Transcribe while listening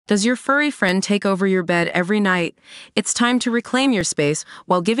Does your furry friend take over your bed every night? It's time to reclaim your space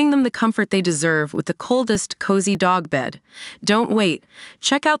while giving them the comfort they deserve with the coldest, cozy dog bed. Don't wait.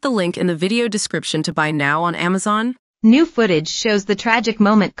 Check out the link in the video description to buy now on Amazon. New footage shows the tragic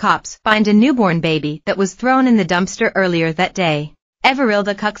moment cops find a newborn baby that was thrown in the dumpster earlier that day.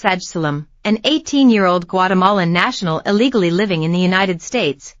 Everilda Cuxajsalam, an 18-year-old Guatemalan national illegally living in the United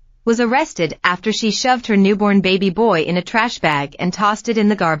States, was arrested after she shoved her newborn baby boy in a trash bag and tossed it in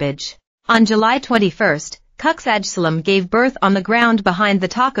the garbage. On July 21, Cuxajsalam gave birth on the ground behind the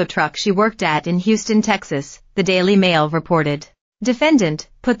taco truck she worked at in Houston, Texas, the Daily Mail reported. Defendant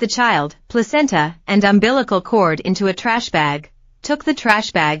put the child, placenta, and umbilical cord into a trash bag, took the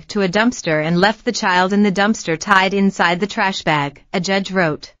trash bag to a dumpster and left the child in the dumpster tied inside the trash bag, a judge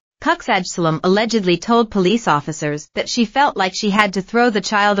wrote. Cuxajsalam allegedly told police officers that she felt like she had to throw the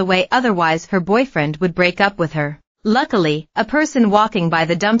child away otherwise her boyfriend would break up with her. Luckily, a person walking by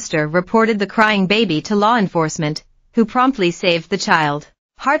the dumpster reported the crying baby to law enforcement, who promptly saved the child.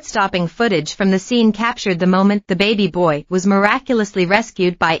 Heart-stopping footage from the scene captured the moment the baby boy was miraculously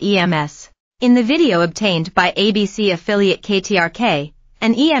rescued by EMS. In the video obtained by ABC affiliate KTRK,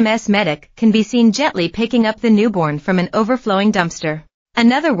 an EMS medic can be seen gently picking up the newborn from an overflowing dumpster.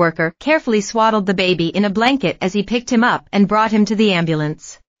 Another worker carefully swaddled the baby in a blanket as he picked him up and brought him to the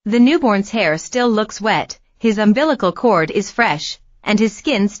ambulance. The newborn's hair still looks wet, his umbilical cord is fresh, and his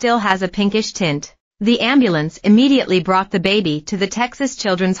skin still has a pinkish tint. The ambulance immediately brought the baby to the Texas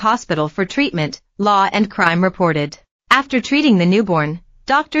Children's Hospital for treatment, Law and Crime reported. After treating the newborn,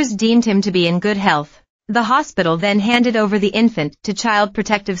 doctors deemed him to be in good health. The hospital then handed over the infant to Child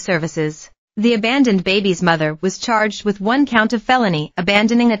Protective Services. The abandoned baby's mother was charged with 1 count of felony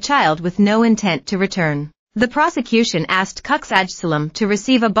abandoning a child with no intent to return. The prosecution asked Cuxajsalam to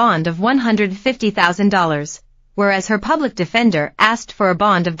receive a bond of $150,000, whereas her public defender asked for a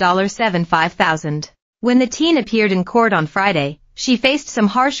bond of $75,000. When the teen appeared in court on Friday, she faced some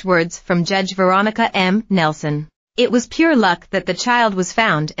harsh words from Judge Veronica M. Nelson. It was pure luck that the child was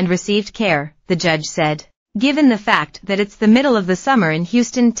found and received care, the judge said. Given the fact that it's the middle of the summer in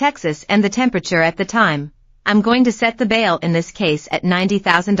Houston, Texas and the temperature at the time, I'm going to set the bail in this case at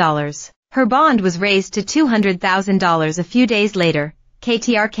 $90,000. Her bond was raised to $200,000 a few days later,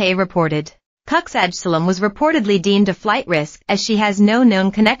 KTRK reported. Cuxajsalam was reportedly deemed a flight risk as she has no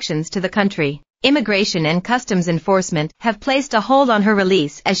known connections to the country. Immigration and Customs Enforcement have placed a hold on her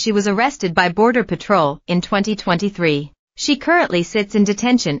release as she was arrested by Border Patrol in 2023. She currently sits in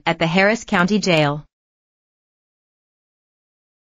detention at the Harris County Jail.